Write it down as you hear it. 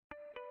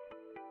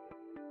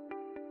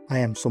I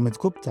am Sumit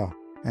Gupta,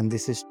 and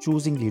this is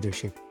Choosing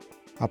Leadership,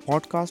 a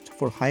podcast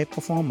for high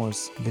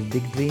performers with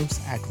big dreams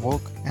at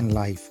work and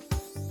life.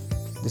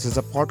 This is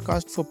a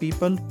podcast for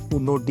people who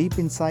know deep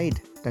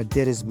inside that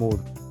there is more.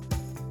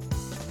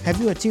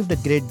 Have you achieved a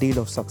great deal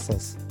of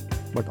success,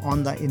 but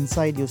on the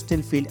inside you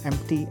still feel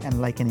empty and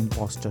like an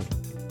imposter?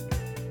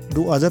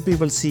 Do other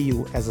people see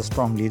you as a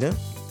strong leader?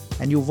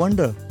 And you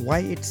wonder why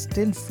it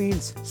still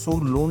feels so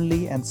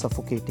lonely and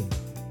suffocating.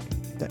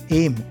 The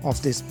aim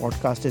of this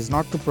podcast is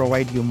not to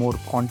provide you more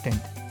content,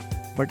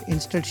 but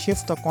instead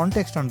shift the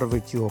context under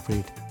which you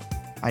operate.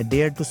 I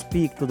dare to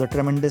speak to the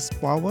tremendous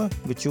power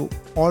which you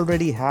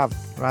already have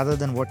rather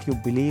than what you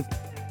believe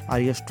are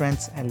your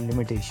strengths and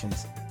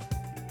limitations.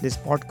 This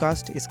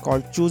podcast is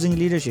called Choosing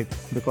Leadership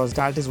because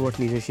that is what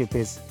leadership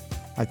is,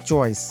 a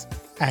choice.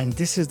 And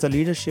this is the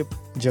Leadership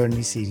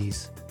Journey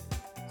series.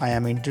 I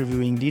am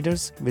interviewing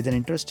leaders with an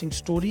interesting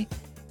story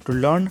to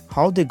learn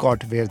how they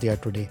got where they are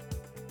today.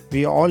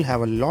 We all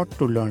have a lot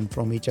to learn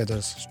from each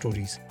other's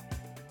stories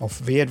of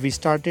where we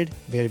started,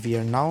 where we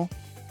are now,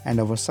 and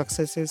our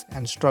successes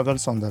and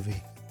struggles on the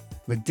way.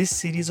 With this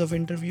series of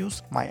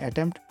interviews, my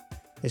attempt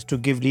is to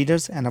give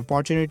leaders an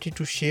opportunity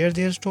to share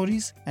their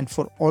stories and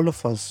for all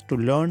of us to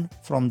learn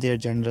from their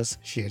generous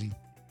sharing.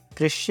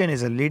 Christian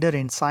is a leader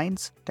in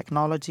science,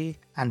 technology,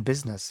 and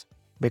business,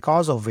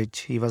 because of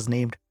which he was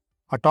named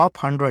a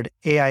top 100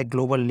 AI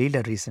global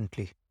leader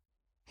recently.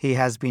 He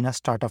has been a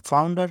startup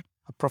founder,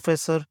 a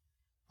professor,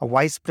 a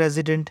vice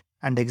president,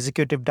 and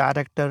executive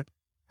director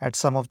at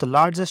some of the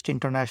largest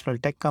international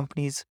tech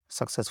companies,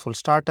 successful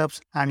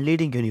startups, and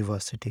leading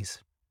universities.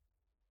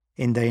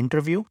 In the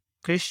interview,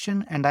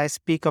 Christian and I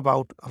speak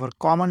about our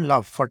common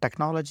love for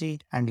technology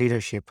and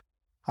leadership,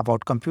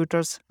 about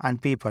computers and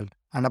people,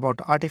 and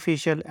about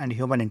artificial and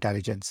human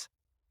intelligence.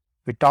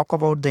 We talk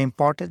about the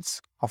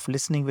importance of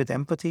listening with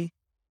empathy,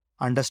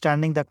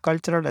 understanding the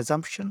cultural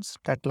assumptions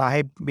that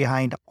lie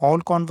behind all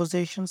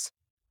conversations,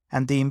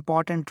 and the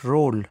important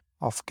role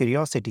of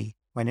curiosity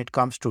when it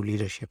comes to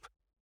leadership.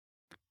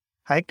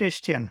 Hi,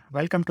 Christian.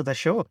 Welcome to the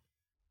show.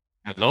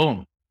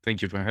 Hello.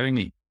 Thank you for having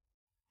me.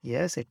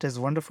 Yes, it is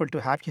wonderful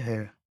to have you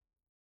here.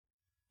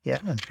 Yeah.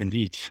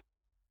 Indeed.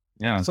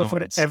 Yeah. So, So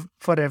it's,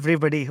 for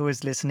everybody who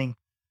is listening,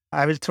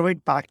 I will throw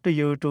it back to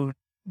you to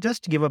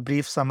just give a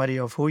brief summary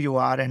of who you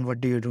are and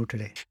what do you do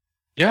today.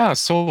 yeah.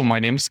 So my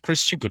name is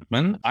Christian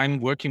Guttmann.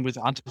 I'm working with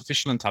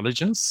artificial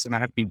intelligence and I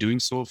have been doing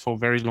so for a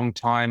very long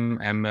time.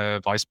 I'm a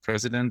vice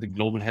president, the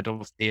global head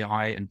of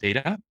AI and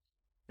data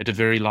at a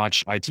very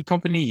large IT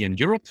company in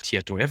Europe,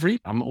 Tieto Every.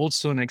 I'm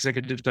also an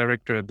executive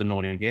director at the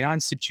Nordic AI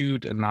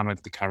Institute and I'm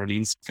at the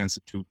Karolinska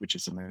Institute, which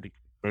is a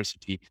medical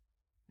university.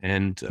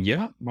 And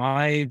yeah,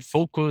 my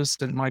focus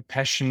and my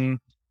passion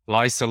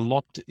lies a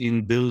lot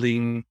in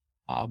building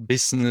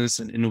business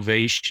and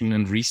innovation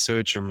and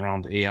research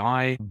around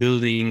AI,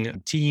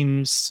 building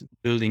teams,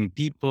 building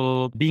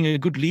people, being a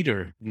good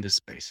leader in this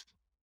space.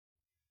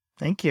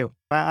 Thank you.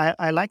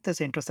 I like this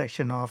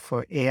intersection of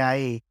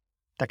AI,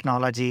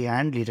 technology,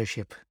 and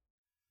leadership.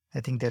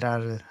 I think there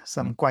are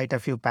Mm. quite a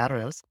few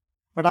parallels.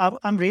 But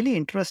I'm really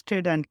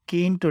interested and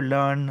keen to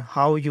learn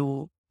how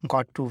you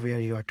got to where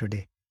you are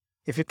today.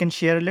 If you can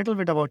share a little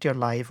bit about your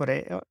life, or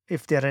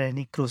if there are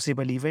any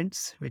crucible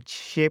events which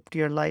shaped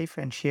your life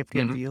and shaped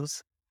your Mhm.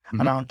 views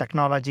Mhm. around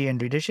technology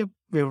and leadership,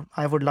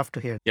 I would love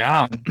to hear.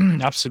 Yeah,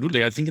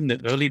 absolutely. I think in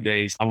the early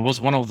days, I was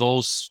one of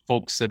those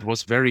folks that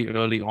was very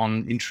early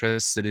on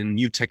interested in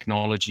new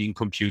technology and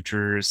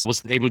computers,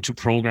 was able to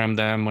program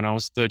them when I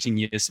was 13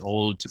 years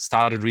old,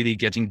 started really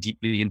getting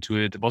deeply into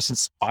it, was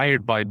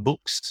inspired by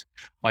books,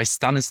 by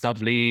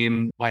Stanislav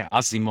Lem, by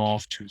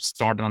Asimov to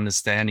start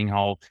understanding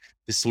how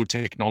this whole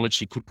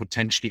technology could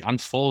potentially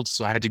unfold.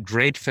 So I had a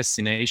great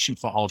fascination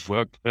for how it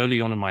worked early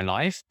on in my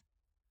life.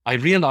 I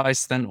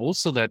realized then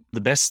also that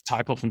the best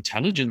type of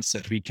intelligence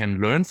that we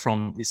can learn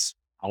from is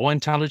our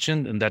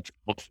intelligence and that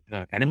of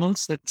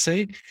animals, let's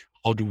say.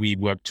 How do we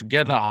work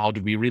together? How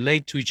do we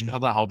relate to each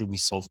other? How do we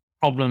solve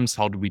problems?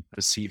 How do we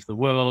perceive the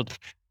world?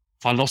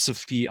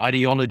 Philosophy,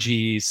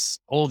 ideologies,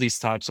 all these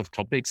types of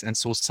topics. And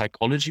so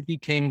psychology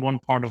became one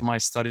part of my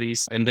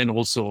studies. And then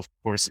also, of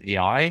course,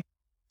 AI.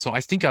 So I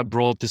think I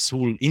brought this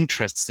whole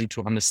interest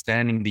into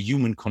understanding the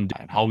human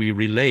condition, how we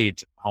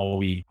relate, how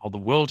the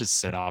world is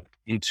set up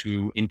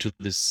into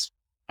this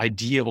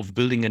idea of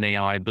building an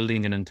AI,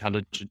 building an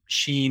intelligent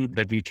machine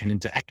that we can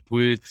interact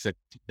with,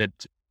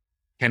 that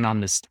can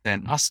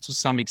understand us to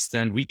some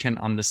extent, we can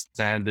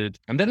understand it.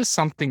 And that is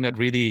something that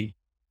really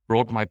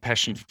brought my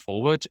passion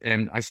forward.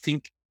 And I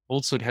think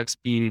also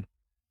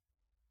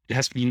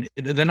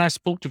then I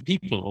spoke to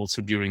people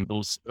also during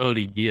those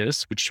early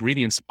years, which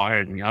really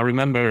inspired me. I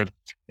remember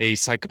a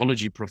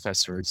psychology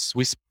professor, a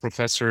Swiss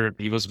professor.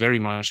 He was very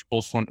much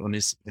forefront on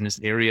in his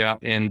area.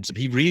 And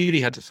he really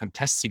had a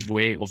fantastic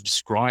way of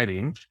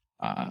describing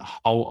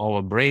how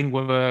our brain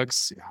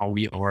works, how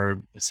we are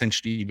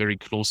essentially very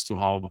close to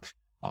how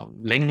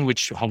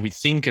language, how we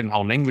think and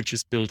how language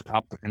is built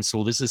up. And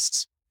so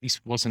this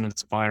was an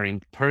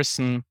inspiring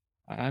person.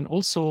 and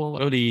also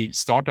early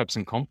startups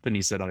and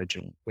companies that I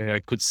joined, where I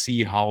could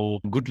see how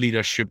good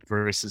leadership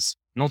versus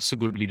not so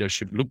good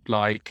leadership looked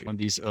like on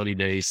these early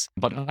days.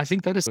 But I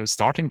think that is a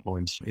starting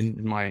point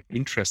in my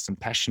interest and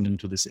passion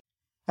into this.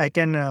 I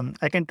can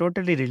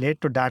totally relate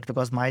to that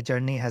because my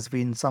journey has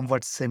been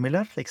somewhat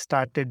similar. Like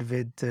started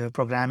with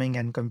programming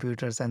and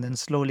computers, and then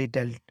slowly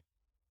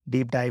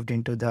deep dived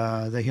into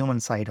the human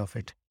side of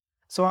it.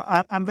 So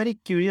I'm very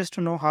curious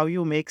to know how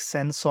you make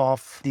sense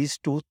of these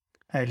two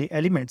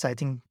elements. I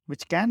think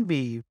which can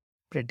be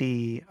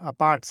pretty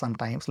apart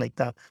sometimes, like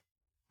the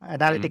Mm.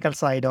 analytical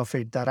side of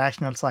it, the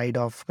rational side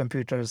of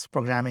computers,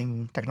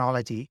 programming,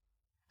 technology,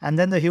 and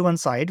then the human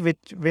side,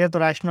 which where the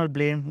rational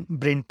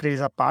brain plays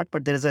a part,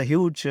 but there is a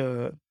huge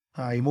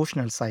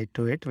emotional side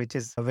to it, which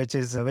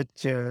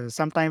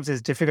sometimes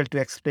is difficult to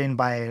explain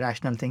by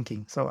rational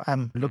thinking. So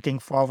I'm looking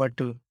forward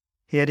to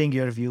hearing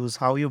your views,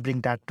 how you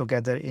bring that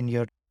together in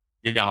your.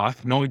 Yeah,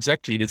 no,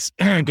 exactly. It's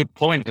a good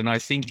point. And I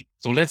think,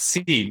 so let's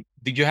see.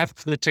 Do you have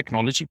the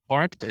technology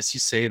part? As you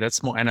say,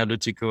 that's more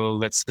analytical.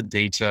 That's the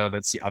data.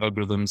 That's the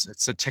algorithms.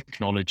 It's the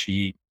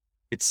technology.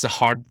 It's the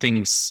hard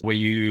things where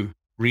you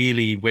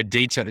really, where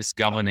data is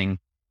governing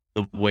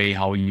the way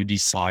how you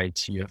decide.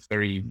 You have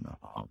you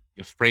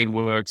have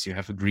frameworks, you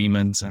have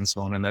agreements and so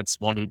on. And that's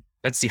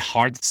the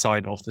hard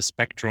side of the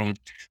spectrum,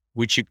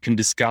 which you can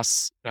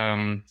discuss.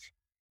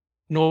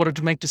 In order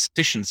to make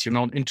decisions.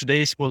 In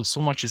today's world,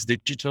 so much is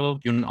digital.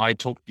 You and I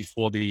talked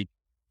before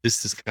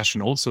this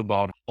discussion also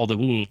about how the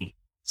whole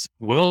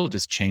world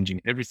is changing.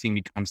 Everything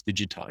becomes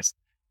digitized.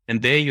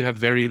 And there you have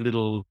very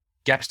little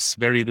gaps,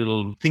 very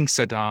little things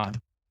that are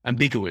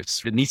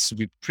ambiguous. It needs to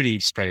be pretty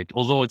straight,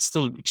 although it's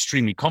still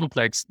extremely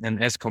complex.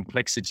 And as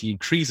complexity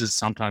increases,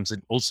 sometimes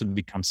it also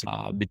becomes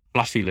a bit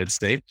fluffy, let's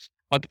say.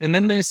 And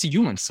then there's the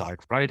human side,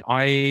 right?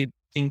 I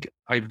think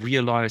I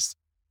realized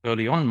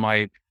early on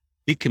my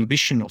big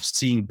ambition of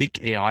seeing big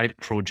AI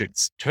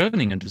projects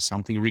turning into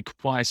something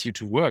requires you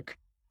to work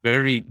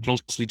very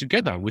closely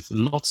together with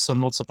lots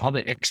and lots of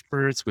other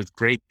experts, with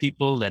great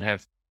people that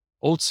have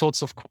all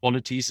sorts of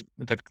qualities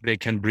that they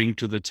can bring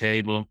to the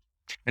table.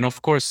 And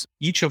of course,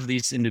 each of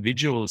these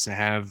individuals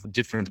have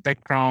different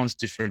backgrounds,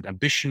 different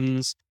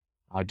ambitions,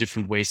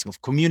 different ways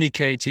of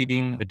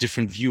communicating, a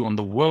different view on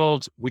the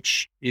world,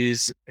 which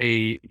is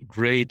a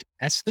great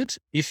asset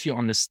if you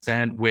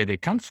understand where they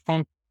come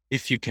from,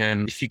 if you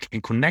can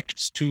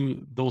connect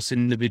to those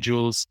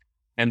individuals.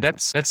 And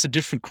that's a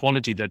different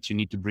quality that you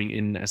need to bring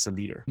in as a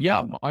leader.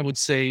 Yeah, I would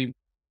say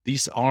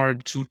these are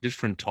two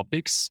different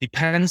topics.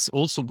 Depends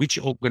also which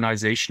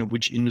organization or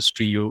which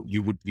industry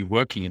you would be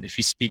working in, if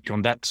you speak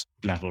on that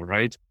level,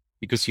 right?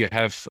 Because you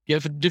have a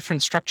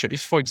different structure.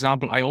 If, for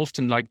example, I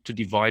often like to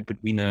divide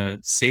between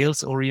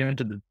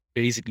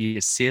basically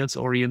a sales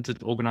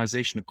oriented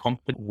organization, a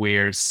company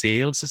where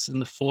sales is in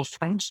the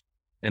forefront,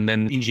 and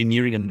then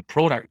engineering and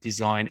product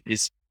design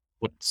is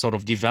what sort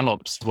of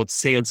develops what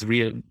sales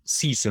real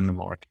sees in the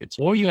market.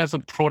 Or you have a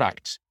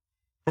product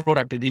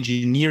and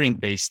engineering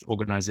based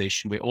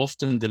organization where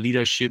often the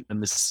leadership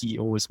and the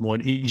CEO is more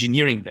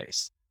engineering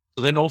based.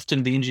 So then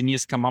often the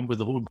engineers come up with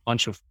a whole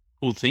bunch of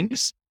cool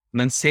things.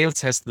 And then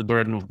sales has the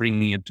burden of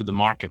bringing it to the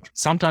market.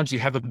 Sometimes you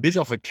have a bit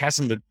of a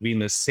chasm between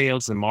the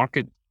sales and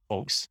market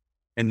folks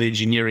and the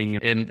engineering.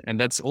 And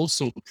that's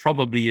also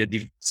probably a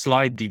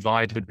slight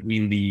divide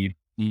between the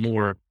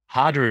more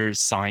harder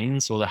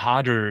science or the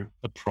harder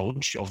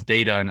approach of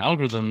data and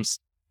algorithms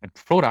and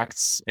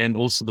products, and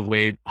also the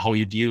way how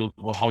you deal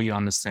or how you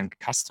understand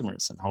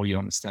customers and how you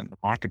understand the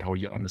market, how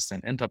you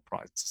understand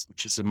enterprises,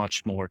 which is a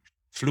much more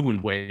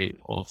fluent way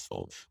of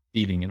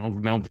dealing,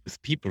 remember,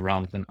 with people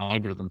rather than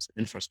algorithms and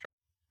infrastructure.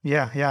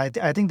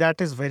 I think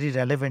that is very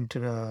relevant.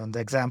 The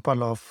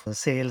example of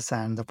sales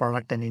and the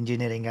product and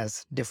engineering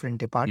as different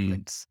Mm,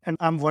 departments. And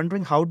I'm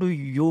wondering, how do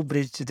you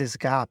bridge this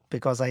gap?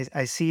 Because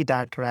I see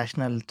that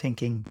rational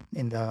thinking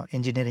in the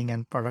engineering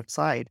and product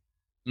side.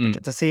 But mm,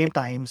 at the same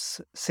time,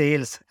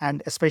 sales,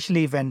 and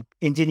especially when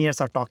engineers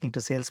are talking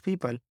to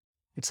salespeople,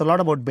 it's a lot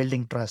about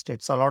building trust.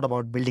 It's a lot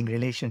about building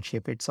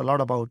relationship. It's a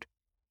lot about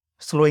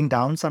slowing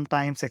down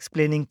sometimes,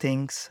 explaining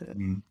things,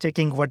 mm,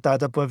 checking where the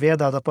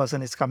other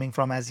person is coming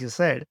from, as you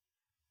said.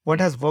 What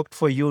mm. has worked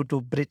for you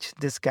to bridge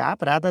this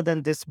gap rather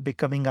than this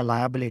becoming a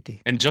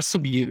liability? And just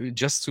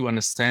to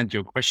understand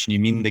your question, you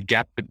mean the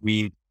gap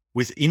between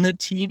within a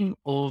team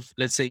of,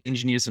 let's say,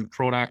 engineers and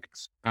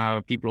product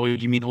people, or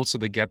you mean also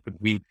the gap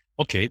between,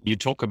 okay, you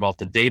talk about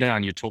the data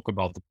and you talk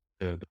about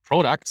the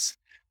products,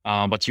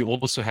 but you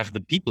also have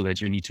the people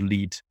that you need to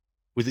lead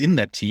within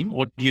that team?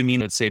 Or do you mean,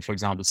 let's say, for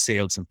example,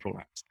 sales and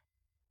products?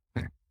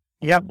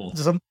 Yeah.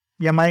 Both.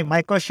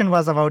 My question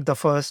was about the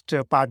first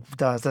part,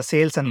 the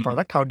sales and Mhm,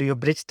 product. How do you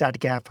bridge that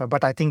gap?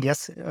 But I think,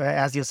 yes,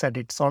 as you said,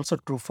 it's also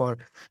true for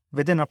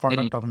within a mhm.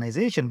 product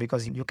organization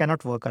because you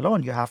cannot work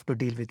alone. You have to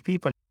deal with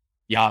people.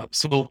 Yeah,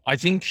 so I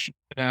think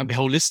the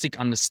holistic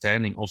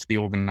understanding of the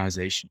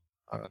organization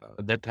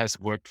that has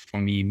worked for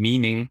me,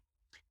 meaning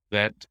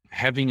that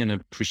having an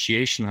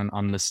appreciation and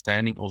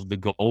understanding of the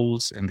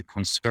goals and the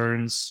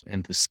concerns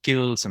and the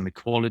skills and the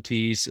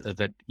qualities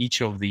that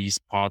each of these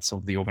parts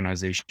of the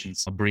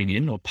organizations bring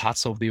in, or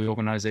parts of the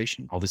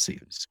organization. Obviously,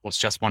 this was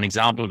just one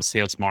example of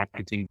sales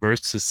marketing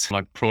versus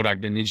like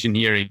product and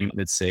engineering,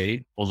 let's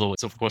say, although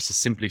it's of course a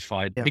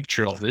simplified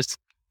picture of this.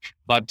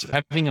 But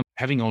having a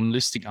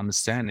holistic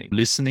understanding,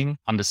 listening,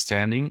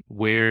 understanding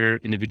where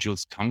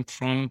individuals come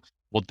from,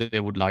 what they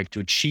would like to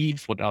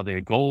achieve, what are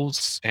their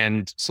goals.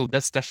 And so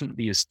that's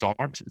definitely a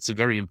start. It's a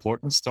very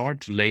important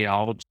start to lay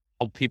out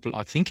how people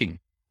are thinking,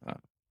 uh,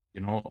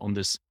 on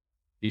this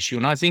issue.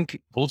 And I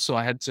think also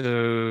I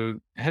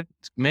had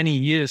many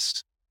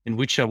years in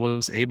which I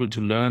was able to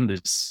learn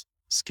this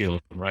skill,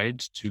 right?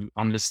 To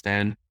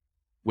understand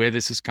where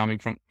this is coming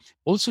from.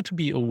 Also to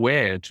be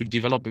aware, to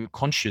develop a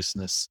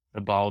consciousness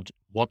about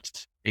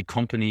what a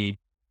company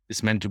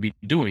is meant to be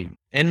doing,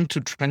 and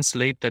to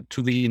translate that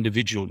to the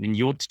individual in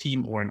your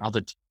team or in other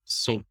teams.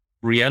 So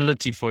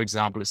reality, for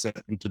example, is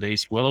that in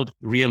today's world,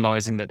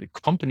 realizing that a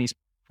company's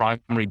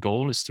primary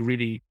goal is to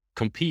really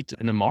compete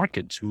in a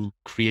market, to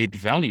create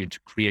value, to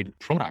create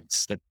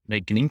products that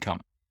make an income.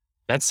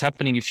 That's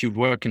happening if you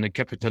work in a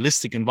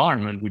capitalistic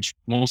environment, which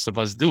most of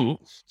us do.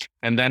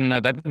 And then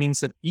that means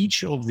that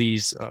each of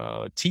these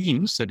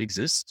teams that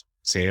exist,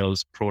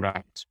 sales,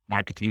 product,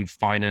 marketing,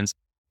 finance,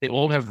 they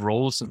all have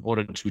roles in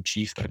order to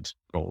achieve that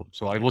goal.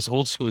 So I was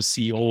also a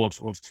CEO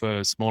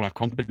of smaller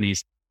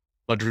companies,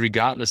 but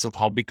regardless of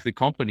how big the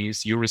company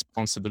is, your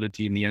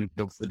responsibility in the end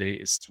of the day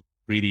is to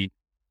really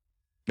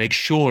make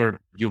sure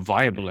you're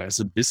viable as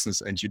a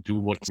business and you do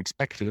what's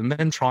expected, and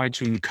then try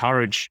to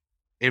encourage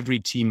every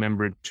team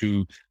member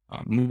to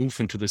move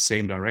into the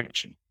same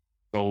direction.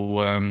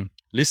 So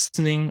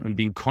listening and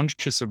being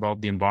conscious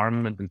about the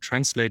environment and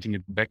translating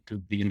it back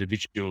to the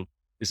individual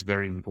is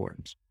very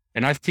important.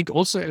 And I think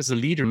also as a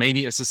leader,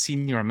 maybe as a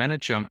senior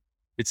manager,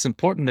 it's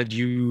important that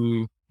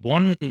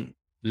one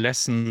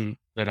lesson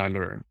that I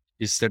learned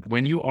is that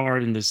when you are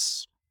in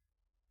this,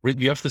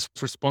 you have this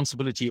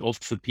responsibility of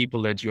the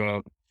people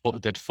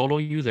that follow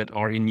you, that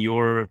are in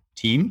your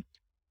team,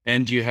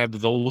 and you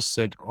have those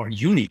that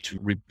you need to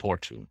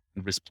report to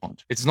and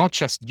respond. It's not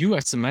just you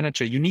as a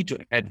manager, you need to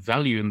add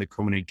value in the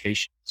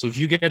communication. So if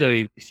you get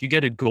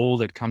a goal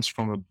that comes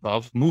from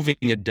above, moving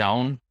it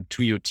down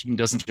to your team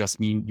doesn't just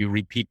mean you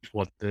repeat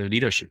what the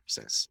leadership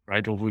says,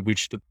 right? Or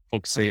which the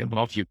folks say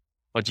above you.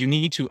 But you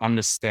need to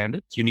understand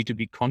it. You need to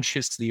be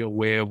consciously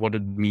aware of what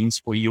it means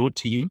for your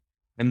team,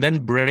 and then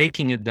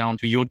breaking it down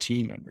to your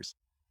team members.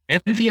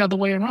 And the other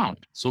way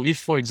around. So if,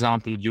 for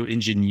example, your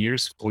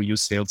engineers or your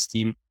sales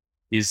team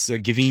is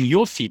giving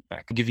your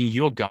feedback, giving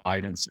your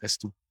guidance as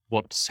to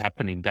what's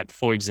happening, that,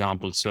 for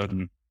example,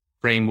 certain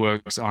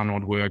frameworks are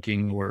not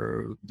working,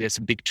 or there's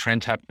a big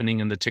trend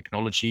happening in the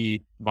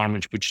technology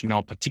environment, which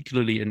now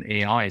particularly in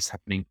AI is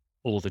happening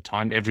all the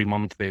time. Every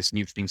month there's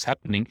new things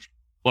happening.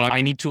 Well,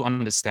 I need to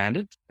understand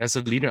it. As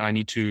a leader, I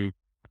need to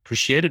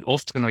appreciate it.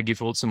 Often I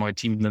give also my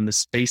team then the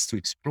space to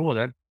explore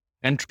that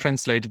and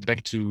translate it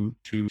back to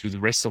the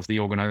rest of the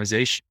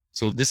organization.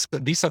 So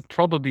these are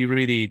probably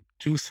really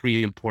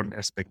 2-3 important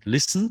aspects.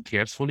 Listen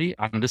carefully,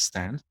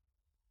 understand,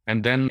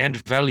 and then add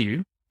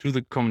value to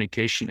the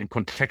communication and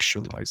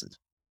contextualize it.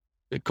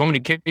 The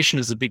communication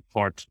is a big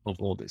part of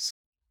all this.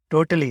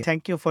 Totally.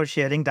 Thank you for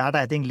sharing that.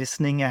 I think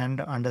listening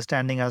and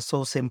understanding are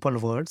so simple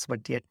words,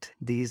 but yet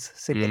these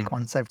simple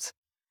concepts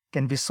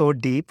can be so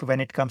deep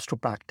when it comes to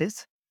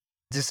practice.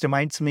 This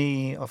reminds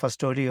me of a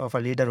story of a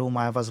leader whom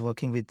I was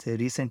working with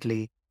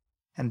recently.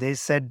 And they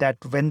said that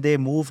when they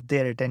moved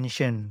their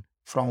attention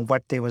from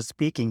what they were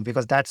speaking,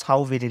 because that's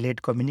how we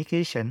relate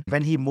communication,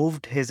 when he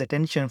moved his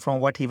attention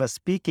from what he was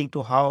speaking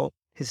to how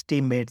his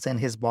teammates and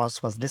his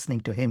boss was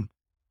listening to him,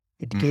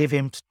 it gave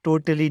him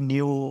totally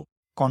new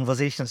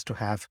conversations to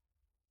have.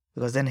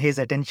 Because then his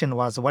attention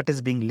was what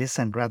is being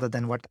listened rather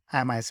than what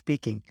am I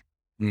speaking.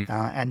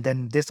 And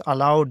then this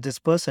allowed this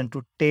person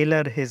to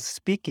tailor his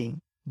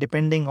speaking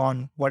depending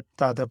on what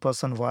the other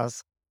person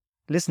was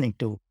listening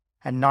to,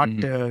 and not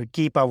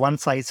keep a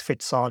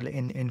one-size-fits-all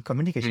in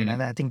communication.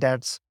 And I think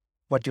that's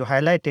what you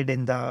highlighted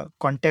in the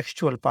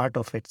contextual part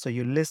of it. So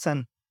you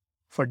listen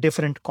for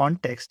different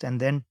context and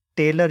then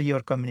tailor your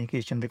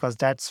communication, because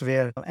that's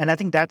where, and I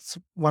think that's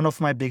one of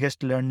my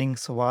biggest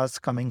learnings was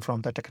coming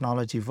from the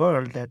technology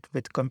world, that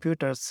with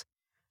computers,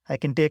 I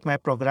can take my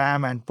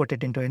program and put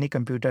it into any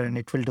computer and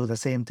it will do the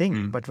same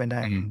thing. But when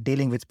I'm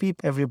dealing with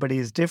people, everybody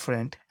is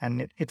different.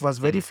 And it was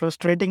very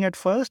frustrating at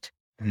first.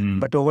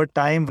 But over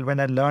time, when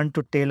I learned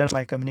to tailor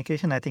my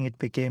communication, I think it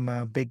became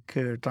a big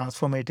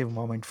transformative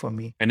moment for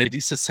me. And it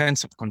is a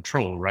sense of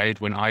control, right?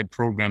 When I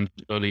programmed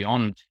early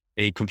on,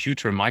 a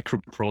computer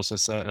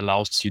microprocessor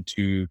allows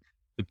you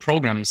the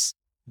programs,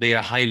 they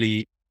are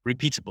highly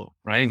repeatable,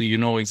 right? You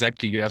know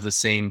exactly, you have the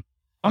same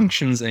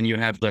functions and you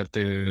have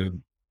the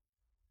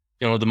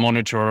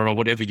monitor or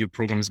whatever your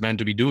program is meant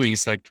to be doing.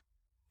 It's like,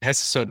 it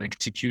has a certain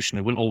execution.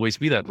 It will always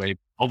be that way.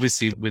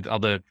 Obviously, with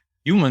other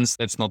humans,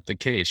 that's not the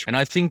case. And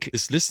I think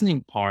this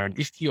listening part,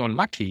 if you're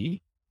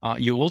lucky,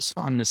 you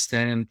also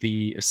understand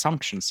the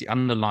assumptions, the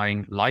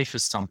underlying life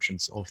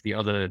assumptions of the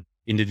other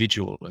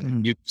individual.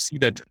 Mhm. You see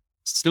that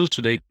still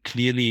today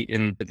clearly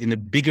in a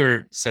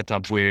bigger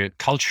setup where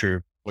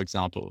culture, for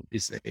example,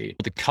 is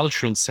the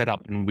cultural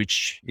setup in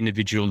which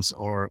individuals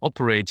are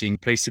operating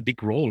plays a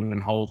big role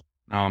in how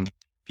um,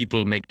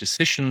 people make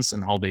decisions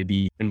and how they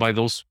be. And by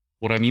those,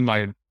 what I mean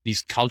by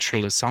these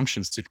cultural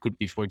assumptions, it could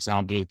be, for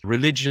example,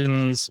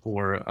 religions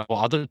or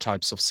other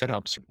types of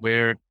setups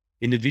where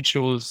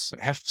individuals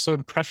have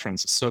certain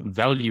preferences, certain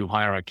value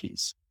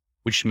hierarchies,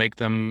 which make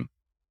them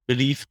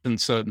believe in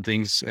certain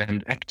things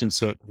and act in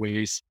certain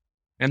ways.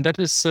 And that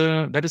is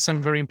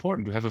very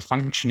important to have a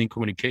functioning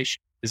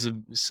communication.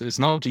 It's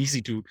not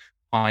easy to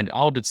find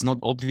out. It's not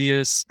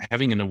obvious.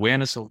 Having an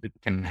awareness of it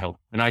can help.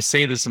 And I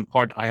say this in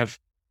part, I have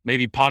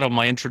maybe part of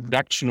my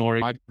introduction,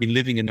 or I've been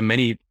living in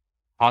many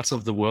parts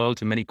of the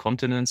world, in many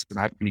continents, and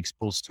I've been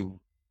exposed to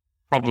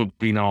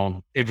probably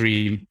now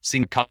every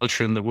single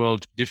culture in the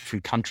world,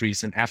 different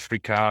countries in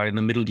Africa, in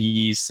the Middle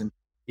East, and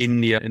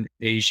India, and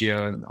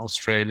Asia, and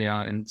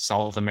Australia, and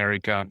South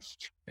America.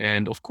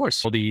 And of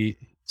course, for the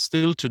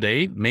still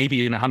today,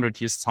 maybe in 100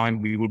 years'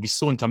 time, we will be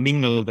so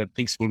intermingled that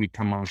things will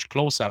become much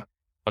closer.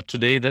 But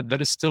today,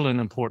 that is still an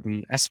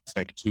important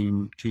aspect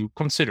to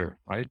consider,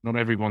 right? Not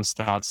everyone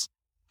starts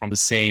from the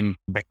same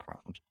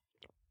background.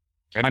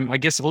 And I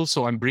guess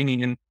also I'm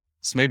bringing in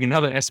maybe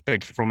another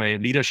aspect from a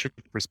leadership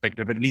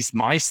perspective, at least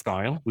my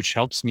style, which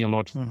helps me a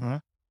lot. Mhm.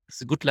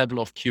 It's a good level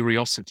of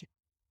curiosity.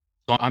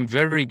 So I'm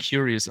very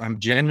curious. I'm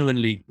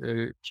genuinely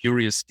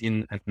curious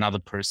in another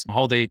person,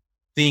 how they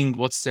think,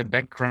 what's their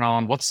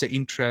background, what's their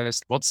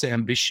interest, what's their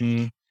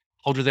ambition,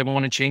 how do they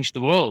want to change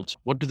the world?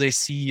 What do they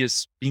see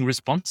as being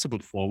responsible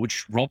for?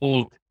 Which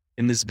role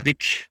in this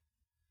big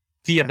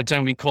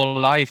theater we call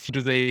life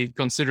do they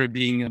consider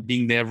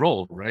being their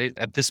role, right?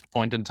 At this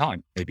point in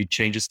time. Maybe it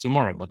changes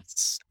tomorrow, but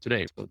it's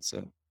today. So it's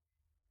a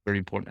very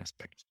important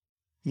aspect.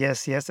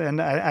 Yes, yes.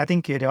 And I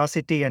think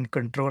curiosity and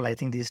control, I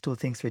think these two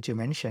things which you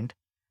mentioned.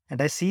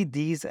 And I see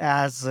these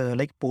as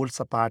like poles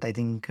apart. I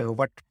think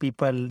what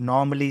people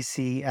normally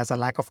see as a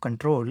lack of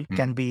control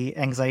can be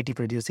anxiety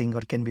producing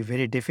or can be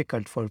very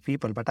difficult for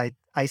people. But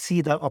I see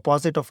the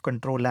opposite of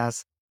control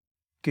as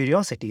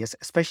curiosity,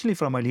 especially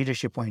from a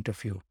leadership point of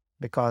view.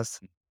 Because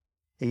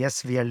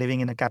yes, we are living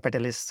in a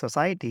capitalist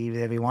society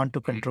where we want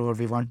to control,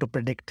 we want to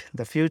predict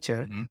the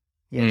future. Mhm.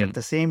 Yet at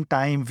the same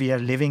time, we are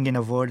living in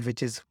a world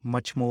which is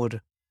much more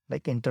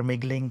like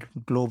intermingling,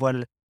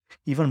 global,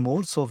 even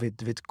more so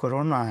with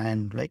Corona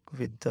and like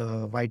with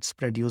the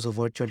widespread use of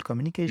virtual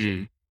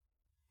communication.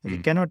 Mm. We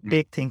Mm. cannot Mm.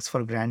 take things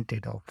for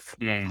granted of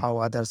Mm. how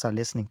others are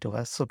listening to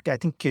us. So I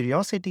think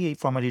curiosity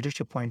from a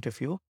leadership point of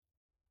view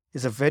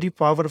is a very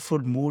powerful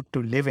mood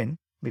to live in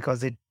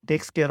because it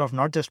takes care of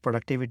not just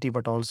productivity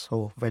but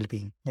also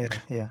well-being. Yeah,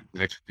 yeah.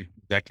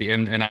 Exactly.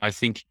 And I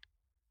think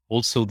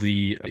also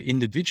the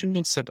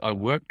individuals that I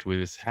worked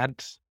with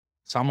had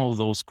some of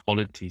those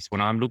qualities.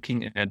 When I'm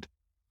looking at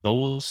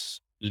those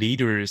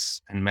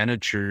leaders and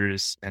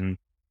managers and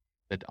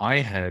that I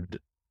had,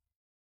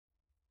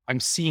 I'm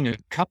seeing a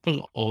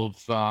couple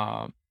of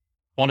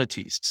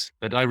qualities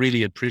that I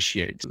really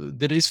appreciate.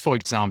 That is, for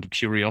example,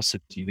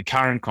 curiosity. The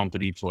current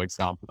company, for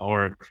example,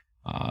 our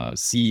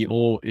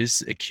CEO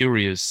is a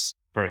curious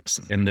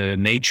person, and the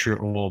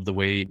nature of the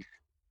way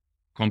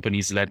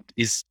companies led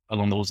is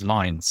along those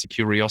lines.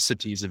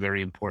 Curiosity is a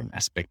very important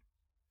aspect.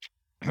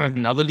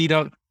 Another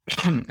leader,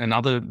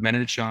 another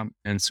manager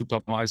and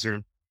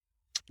supervisor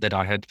that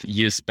I had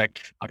years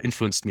back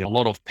influenced me a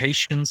lot of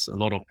patience, a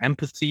lot of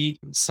empathy,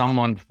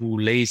 someone who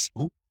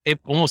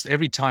almost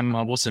every time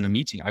I was in a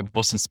meeting, I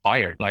was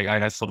inspired. Like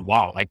I thought,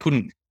 wow, I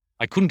couldn't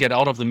get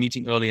out of the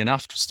meeting early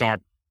enough to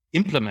start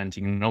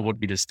implementing, what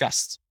we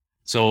discussed.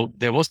 So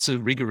there was a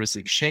rigorous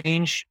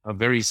exchange, a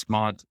very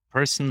smart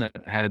person that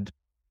had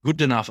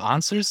good enough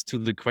answers to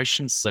the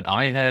questions that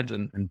I had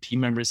and team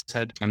members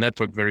had, and that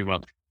worked very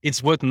well.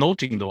 It's worth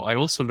noting, though, I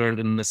also learned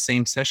in the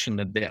same session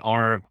that there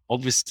are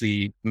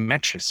obviously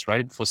matches,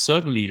 right? For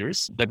certain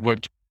leaders that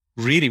worked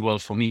really well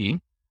for me.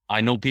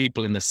 I know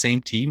people in the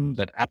same team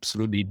that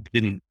absolutely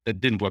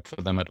didn't work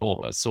for them at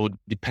all. So it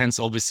depends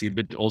obviously a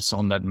bit also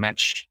on that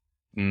match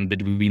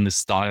between the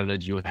style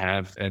that you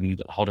have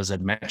and how does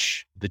that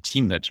match the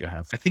team that you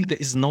have. I think there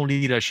is no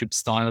leadership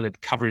style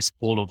that covers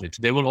all of it.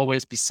 There will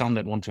always be some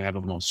that want to have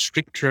a more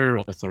stricter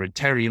or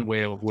authoritarian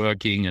way of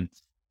working, and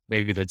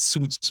maybe that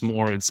suits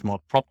more, it's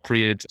more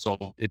appropriate.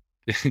 So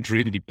it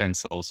really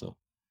depends also.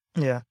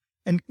 Yeah.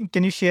 And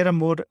can you share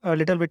a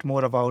little bit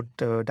more about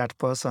that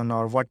person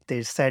or what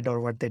they said or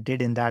what they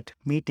did in that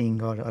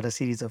meeting or a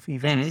series of Mm-hmm.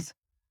 events,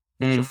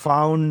 which you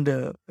found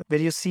where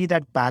you see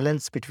that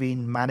balance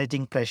between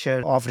managing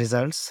pressure of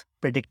results,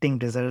 predicting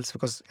results?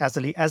 Because as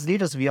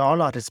leaders, we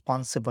all are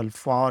responsible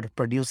for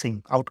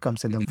producing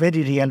outcomes in the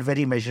very real,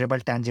 very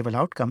measurable, tangible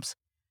outcomes.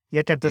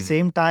 Yet at the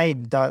same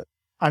time, the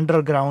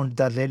underground,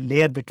 the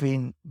layer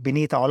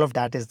beneath all of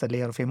that is the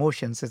layer of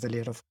emotions, is the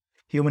layer of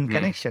human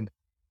connection.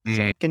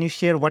 So, can you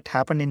share what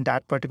happened in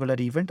that particular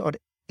event, or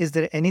is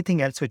there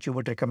anything else which you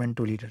would recommend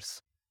to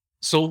leaders?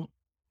 So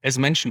as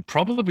mentioned,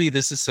 probably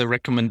this is a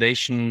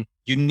recommendation.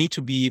 You need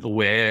to be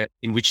aware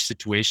in which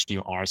situation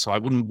you are. So I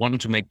wouldn't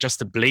want to make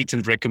just a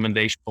blatant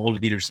recommendation for all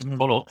leaders to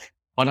follow.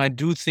 But I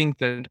do think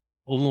that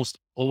almost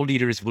all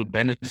leaders will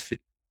benefit.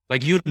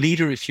 Like you're a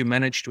leader if you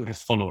manage to have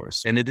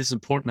followers. And it is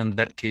important in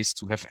that case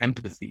to have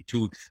empathy,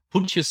 to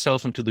put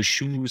yourself into the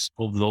shoes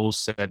of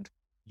those that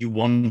you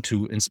want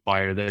to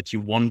inspire, that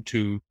you want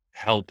to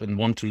help and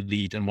want to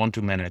lead and want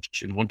to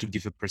manage and want to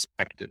give a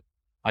perspective.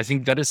 I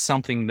think that is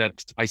something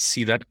that I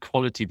see that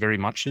quality very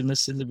much in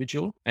this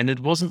individual. And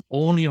it wasn't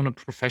only on a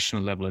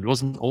professional level. It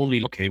wasn't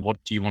only, okay,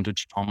 what do you want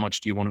to, how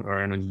much do you want to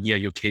earn? And here,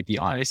 your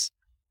KPIs.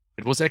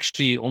 It was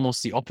actually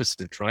almost the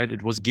opposite, right?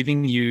 It was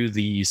giving you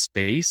the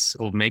space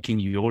of making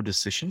your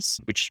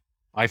decisions, which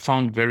I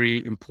found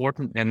very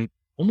important and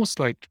almost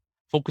like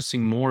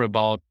focusing more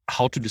about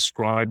how to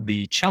describe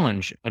the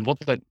challenge and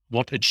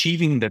what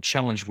achieving that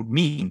challenge would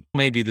mean.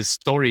 Maybe the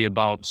story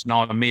about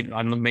now I may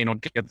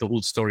not get the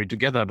whole story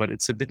together, but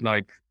it's a bit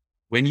like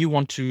when you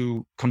want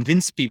to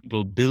convince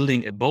people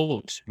building a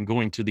boat and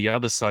going to the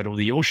other side of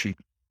the ocean,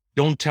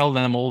 don't tell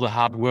them all the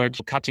hard work,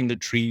 cutting the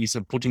trees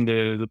and putting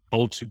the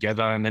boat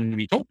together. And then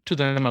we talk to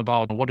them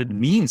about what it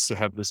means to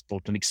have this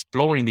boat and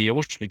exploring the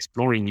ocean,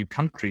 exploring new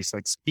countries,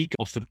 like speak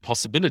of the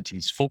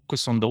possibilities,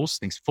 focus on those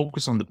things,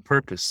 focus on the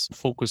purpose,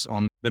 focus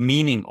on the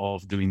meaning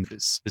of doing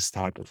this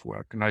type of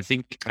work. And I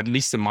think, at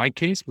least in my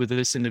case, with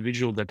this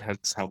individual, that has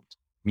helped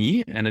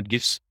me, and it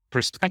gives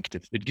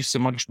perspective. It gives a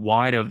much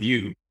wider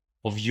view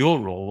of your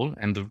role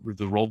and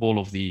the role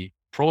of the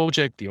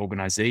project, the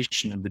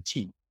organization, and the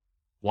team.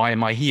 Why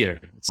am I here?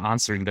 It's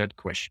answering that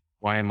question.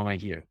 Why am I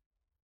here?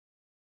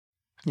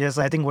 Yes,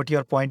 I think what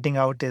you're pointing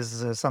out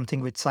is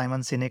something which Simon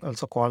Sinek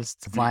also calls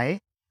why.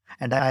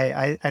 And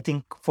I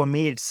think for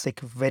me, it's like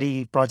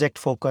very project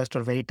focused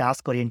or very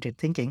task oriented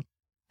thinking,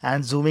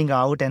 and zooming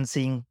out and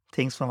seeing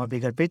things from a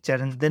bigger picture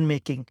and then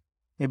making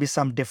maybe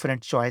some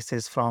different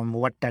choices from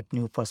what that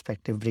new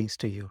perspective brings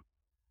to you.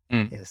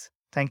 Mm. Yes.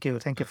 Thank you.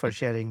 Thank you for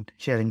sharing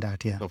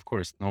that. Yeah. Of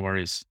course, no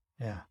worries.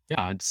 Yeah.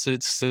 Yeah, it's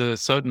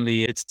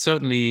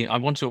certainly. I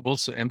want to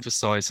also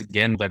emphasize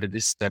again that it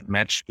is that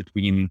match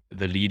between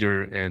the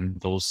leader and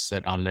those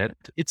that are led.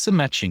 It's a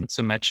matching. It's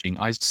a matching.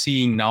 I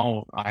see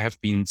now. I have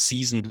been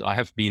seasoned. I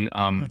have been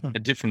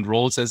at different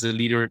roles as a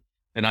leader,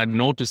 and I've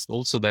noticed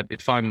also that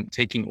if I'm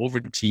taking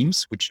over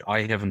teams, which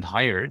I haven't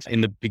hired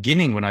in the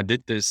beginning when I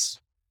did this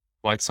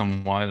quite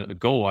some while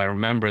ago, I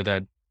remember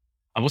that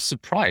I was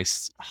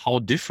surprised how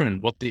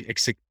different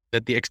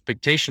that the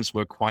expectations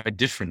were quite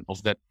different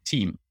of that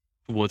team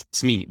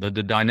towards me. The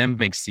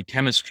dynamics, the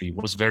chemistry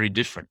was very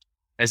different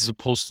as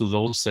opposed to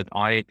those that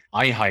I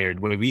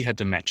hired, where we had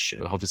to match,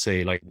 how to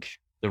say, like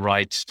the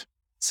right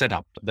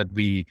setup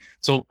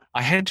so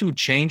I had to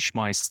change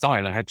my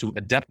style. I had to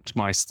adapt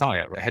my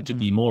style. I had to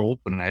be more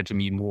open. I had to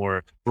be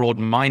more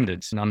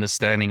broad-minded and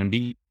understanding and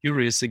be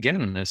curious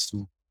again as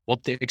to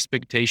what the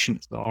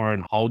expectations are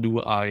and how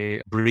do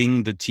I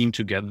bring the team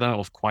together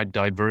of quite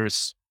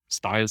diverse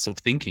styles of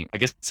thinking. I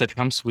guess that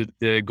comes with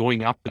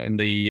going up in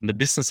the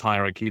business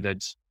hierarchy,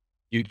 that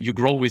you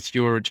grow with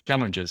your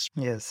challenges.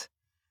 Yes.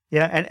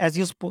 Yeah. And as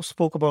you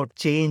spoke about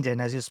change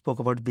and as you spoke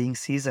about being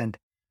seasoned,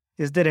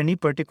 is there any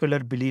particular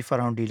belief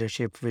around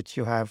leadership which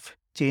you have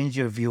changed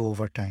your view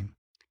over time?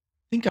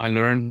 I think I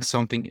learn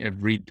something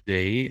every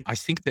day. I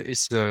think there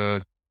is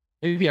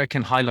maybe I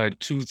can highlight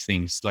two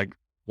things. Like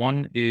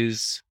one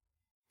is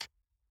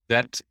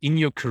that in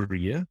your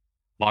career,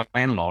 by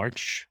and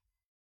large,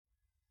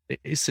 there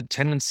is a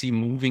tendency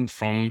moving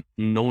from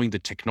knowing the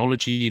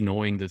technology,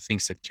 knowing the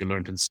things that you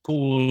learned in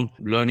school,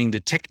 learning the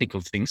technical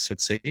things,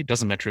 let's say. It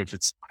doesn't matter if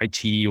it's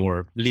IT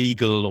or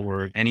legal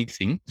or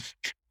anything,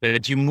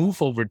 that you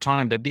move over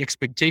time, that the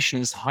expectation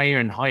is higher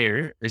and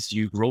higher as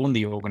you grow in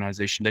the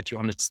organization, that you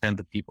understand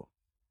the people.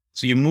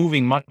 So you're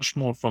moving much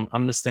more from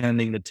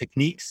understanding the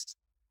techniques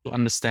to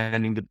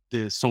understanding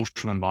the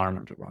social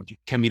environment around you.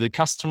 Can be the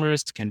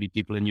customers, can be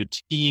people in your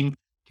team,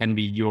 can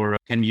be your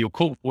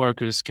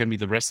co-workers, can be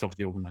the rest of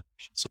the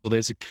organization. So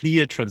there's a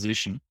clear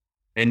transition.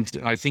 And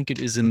I think it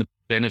is in the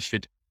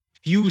benefit.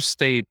 If you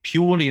stay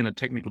purely in a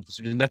technical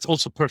position, that's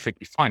also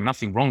perfectly fine.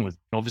 Nothing wrong with it.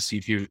 Obviously,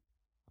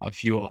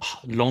 if you're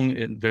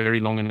very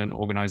long in an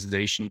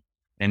organization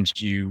and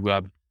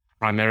you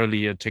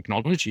primarily a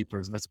technology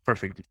person, that's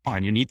perfectly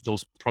fine. You need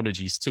those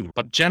prodigies too.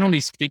 But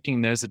generally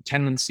speaking, there's a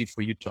tendency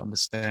for you to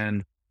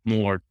understand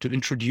more, to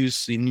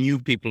introduce the new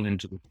people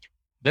into the picture.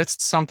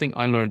 That's something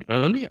I learned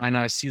early, and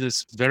I see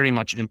this very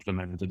much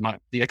implemented.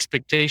 The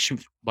expectation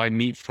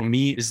from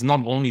me is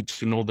not only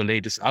to know the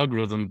latest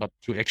algorithm, but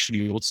to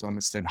actually also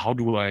understand, how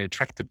do I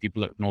attract the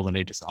people that know the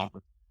latest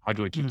algorithm? How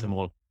do I keep them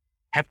all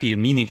happy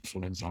and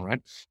meaningful and so on,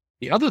 right?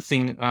 The other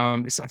thing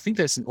is, I think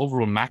there's an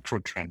overall macro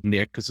trend in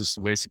the ecosystem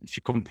where if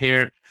you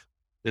compare,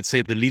 let's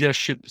say, the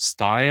leadership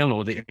style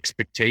or the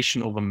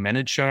expectation of a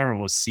manager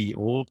or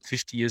CEO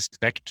 50 years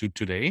back to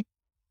today,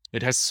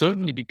 it has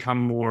certainly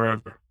become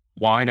more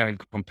wider and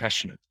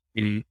compassionate.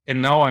 And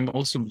now I'm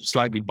also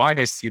slightly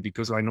biased here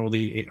because I know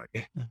the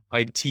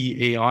IT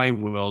AI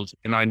world,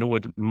 and I know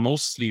it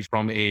mostly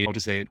from a, how to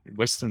say,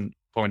 Western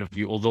point of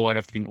view, although I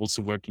have been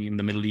also working in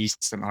the Middle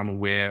East and I'm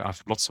aware I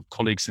have lots of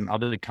colleagues in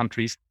other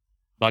countries.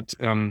 But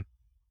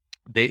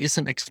there is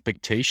an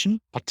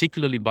expectation,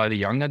 particularly by the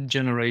younger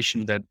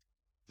generation, that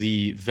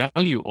the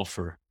value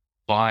offer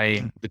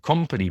by the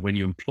company when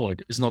you're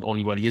employed is not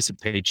only, well, here's a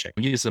paycheck,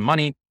 here's the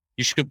money,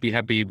 you should be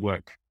happy at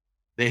work.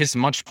 There is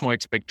much more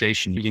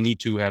expectation. You need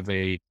to have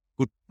a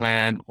good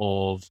plan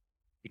of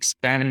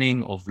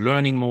expanding, of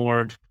learning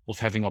more, of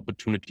having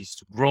opportunities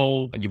to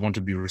grow. You want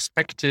to be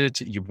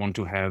respected. You want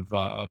to have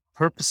a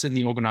purpose in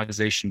the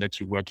organization that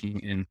you're working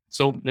in.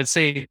 So let's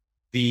say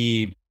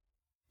the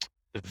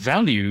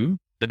value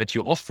that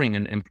you're offering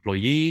an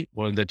employee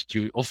or that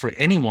you offer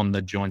anyone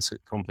that joins a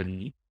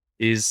company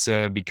is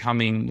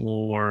becoming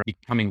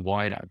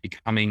wider,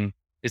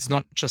 it's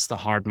not just the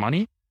hard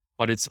money,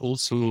 but it's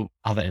also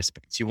other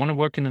aspects. You want to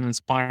work in an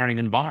inspiring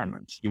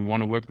environment. You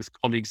want to work with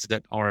colleagues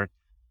that are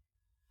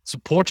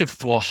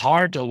supportive or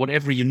hard or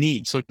whatever you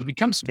need. So it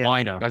becomes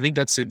wider. I think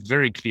that's a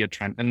very clear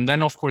trend. And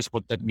then, of course,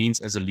 what that means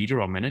as a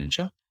leader or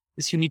manager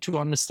is you need to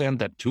understand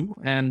that too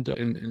and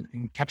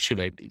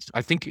encapsulate these.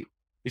 I think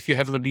if you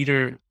have a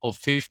leader of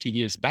 50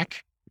 years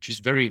back, which is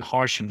very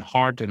harsh and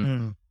hard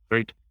and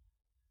very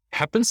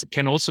happens, it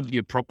can also be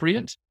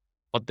appropriate,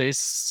 but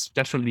there's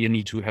definitely a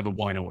need to have a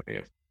wider way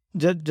of.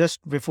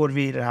 Just before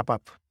we wrap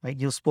up,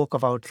 like you spoke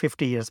about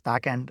 50 years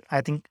back, and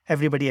I think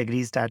everybody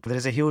agrees that there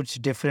is a huge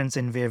difference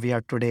in where we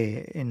are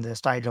today in the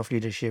style of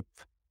leadership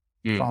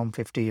from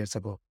 50 years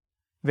ago.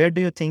 Where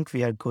do you think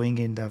we are going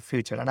in the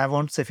future? And I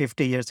won't say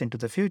 50 years into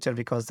the future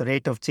because the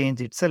rate of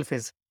change itself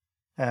is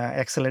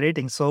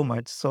accelerating so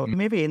much. So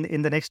maybe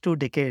in the next 2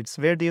 decades,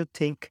 where do you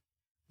think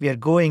we are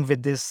going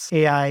with this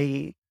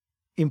AI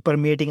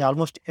impermeating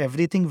almost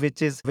everything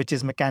which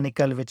is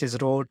mechanical, which is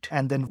rote?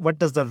 And then what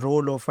does the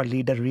role of a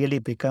leader really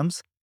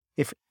becomes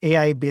if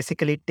AI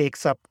basically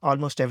takes up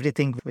almost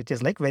everything which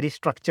is like very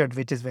structured,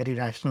 which is very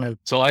rational?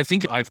 So I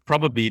think I've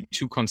probably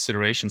 2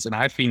 considerations, and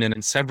I've been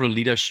in several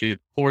leadership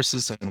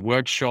courses and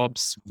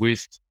workshops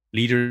with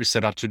leaders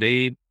that are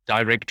today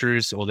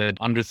directors or that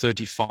under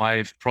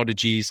 35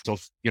 prodigies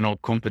of,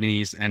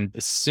 companies. And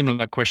a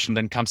similar question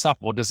then comes up.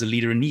 What does a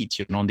leader need,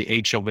 in the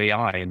age of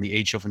AI, in the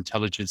age of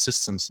intelligent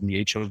systems, in the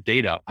age of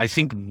data? I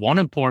think one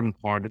important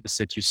part is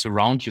that you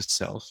surround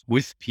yourself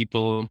with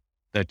people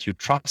that you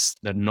trust,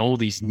 that know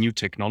these new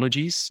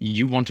technologies.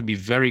 You want to be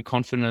very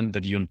confident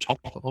that you're on top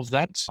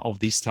of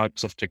these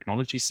types of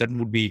technologies. That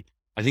would be,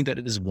 I think that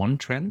it is one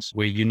trend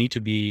where you need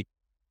to be,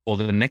 for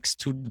the next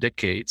 2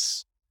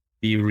 decades,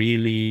 be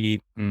really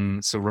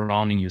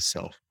surrounding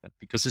yourself.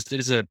 Because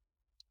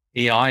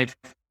AI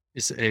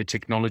is a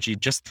technology,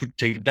 just to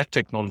take that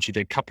technology,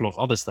 there are a couple of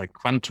others like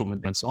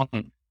quantum and so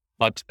on,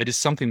 but it is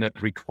something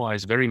that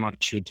requires very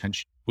much your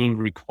attention, will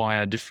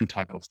require a different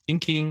type of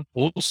thinking.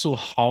 Also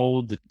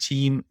how the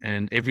team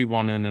and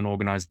everyone in an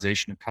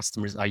organization and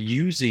customers are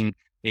using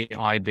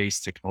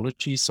AI-based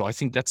technology. So I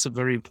think that's a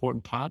very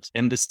important part.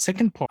 And the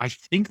second part, I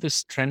think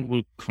this trend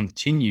will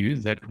continue,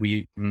 that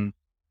we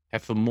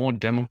have a more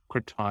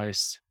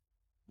democratized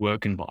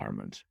work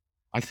environment.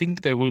 I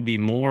think there will be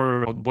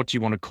more, what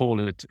you want to call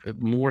it,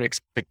 more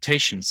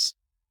expectations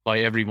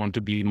by everyone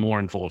to be more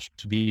involved,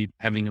 to be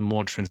having a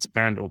more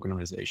transparent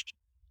organization,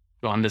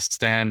 to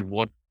understand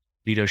what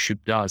leadership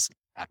does.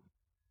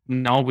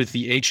 Now with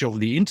the age of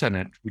the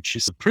internet, which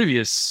is a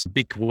previous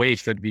big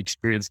wave that we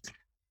experienced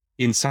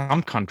in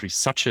some countries,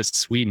 such as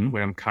Sweden,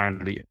 where I'm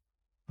currently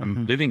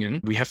living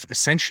in, we have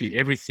essentially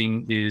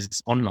everything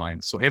is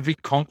online. So every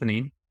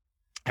company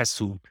has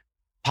to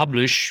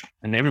publish,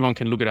 and everyone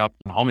can look it up,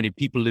 how many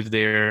people live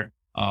there,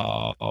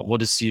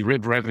 what is the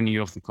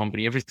revenue of the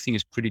company. Everything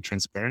is pretty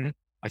transparent.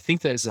 I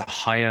think there's a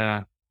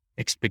higher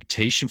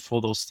expectation for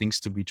those things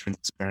to be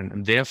transparent.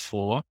 And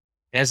therefore,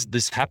 as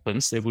this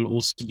happens, there will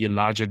also be a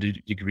larger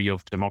degree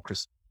of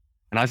democracy.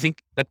 And I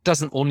think that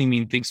doesn't only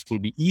mean things will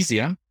be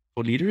easier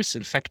for leaders.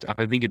 In fact,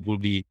 I think it will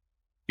be,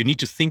 you need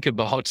to think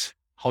about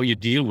how you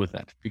deal with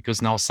that,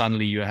 because now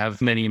suddenly you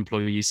have many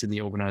employees in the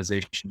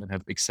organization that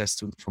have access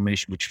to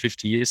information which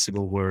 50 years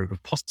ago were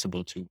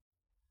impossible to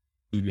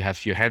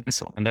have your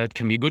hands on. And that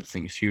can be a good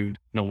thing if you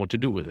know what to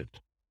do with it.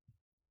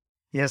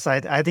 Yes,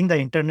 I think the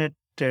internet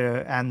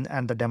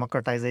and the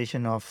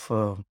democratization of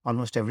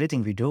almost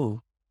everything we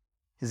do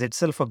is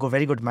itself a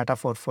very good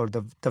metaphor for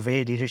the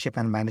way leadership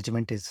and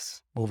management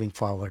is moving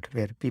forward,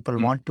 where people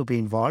want to be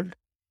involved.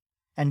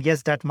 And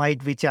yes, that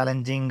might be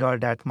challenging, or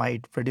that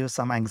might produce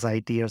some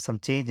anxiety or some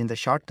change in the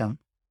short term.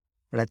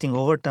 But I think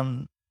over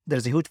term,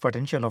 there's a huge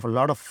potential of a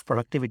lot of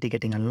productivity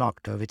getting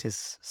unlocked, which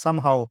is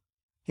somehow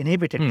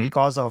inhibited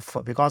because of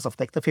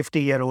like the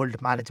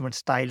 50-year-old management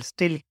style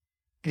still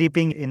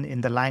creeping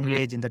in the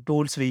language, in the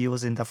tools we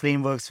use, in the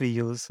frameworks we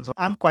use. So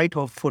I'm quite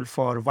hopeful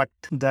for what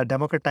the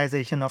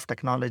democratization of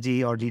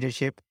technology or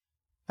leadership.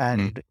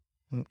 And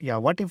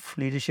what if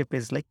leadership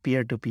is like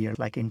peer-to-peer,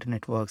 like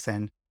internet works,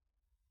 and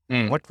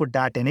what would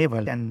that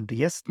enable? And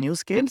yes, new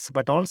skills,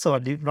 but also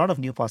a lot of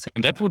new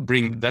possibilities.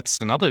 And that's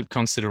another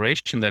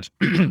consideration, that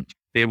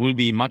there will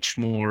be much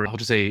more, how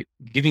to say,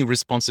 giving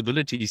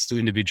responsibilities to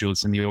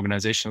individuals in the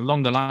organization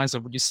along the lines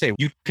of what you say.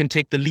 You can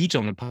take the lead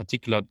on a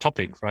particular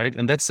topic, right?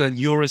 And that's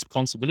your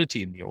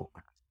responsibility in the org.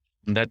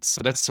 And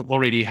that's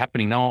already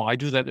happening now. I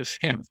do that a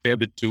fair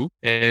bit too.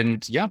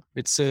 And yeah,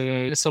 it's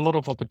a lot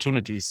of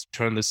opportunities to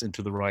turn this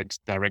into the right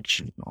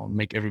direction,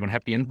 make everyone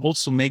happy, and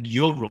also make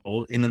your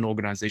role in an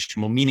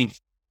organization more meaningful.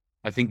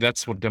 I think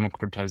that's what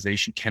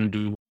democratization can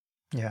do.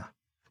 Yeah.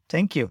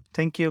 Thank you.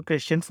 Thank you,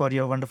 Christian, for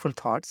your wonderful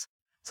thoughts.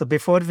 So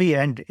before we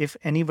end, if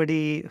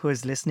anybody who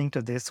is listening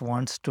to this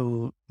wants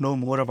to know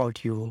more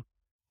about you,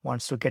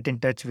 wants to get in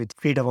touch with,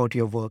 read about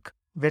your work,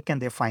 where can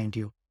they find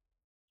you?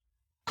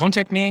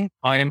 Contact me.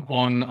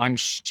 I'm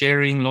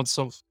sharing lots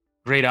of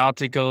great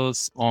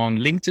articles on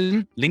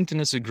LinkedIn. LinkedIn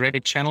is a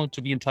great channel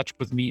to be in touch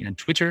with me, and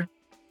Twitter.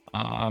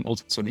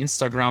 Also on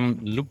Instagram,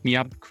 look me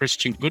up,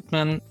 Christian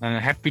Guttmann.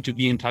 Happy to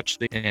be in touch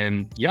there.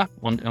 And yeah,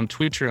 on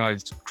Twitter,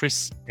 it's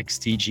Chris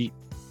XTG.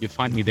 You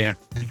find me there.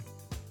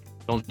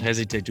 Don't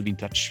hesitate to be in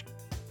touch.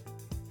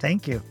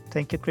 Thank you.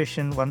 Thank you,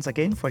 Christian, once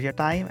again for your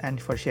time and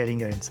for sharing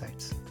your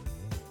insights.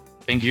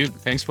 Thank you.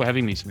 Thanks for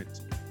having me, Smith.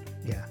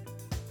 Yeah.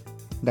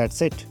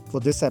 That's it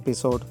for this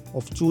episode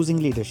of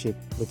Choosing Leadership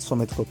with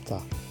Sumit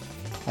Gupta.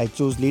 I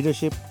choose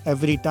leadership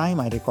every time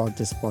I record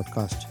this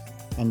podcast,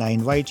 and I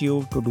invite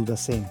you to do the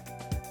same.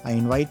 I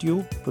invite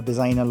you to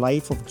design a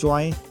life of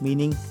joy,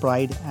 meaning,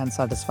 pride, and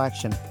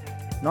satisfaction,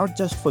 not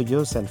just for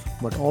yourself,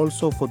 but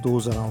also for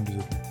those around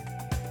you.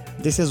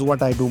 This is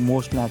what I do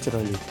most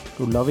naturally,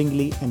 to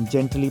lovingly and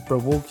gently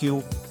provoke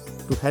you,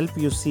 to help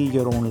you see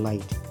your own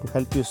light, to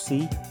help you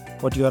see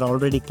what you are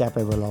already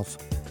capable of.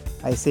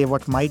 I say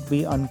what might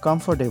be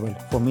uncomfortable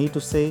for me to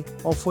say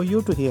or for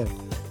you to hear,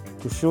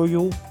 to show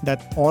you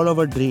that all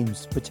our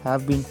dreams which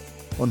have been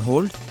on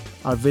hold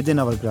are within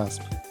our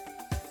grasp.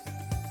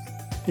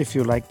 If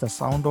you like the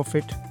sound of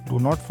it, do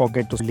not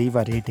forget to leave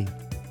a rating.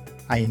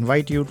 I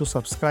invite you to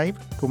subscribe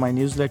to my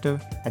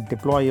newsletter at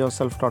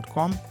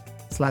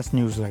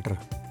deployyourself.com/newsletter.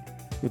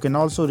 You can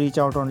also reach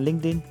out on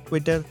LinkedIn,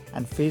 Twitter,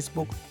 and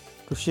Facebook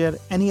to share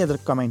any other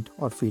comment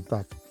or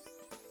feedback.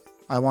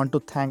 I want to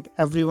thank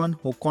everyone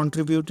who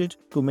contributed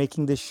to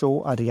making this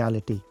show a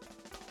reality.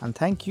 And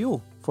thank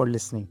you for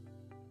listening.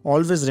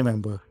 Always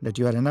remember that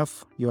you are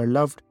enough, you are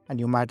loved, and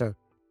you matter.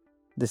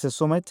 This is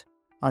Sumit.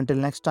 Until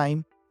next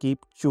time,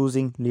 keep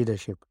choosing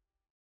leadership.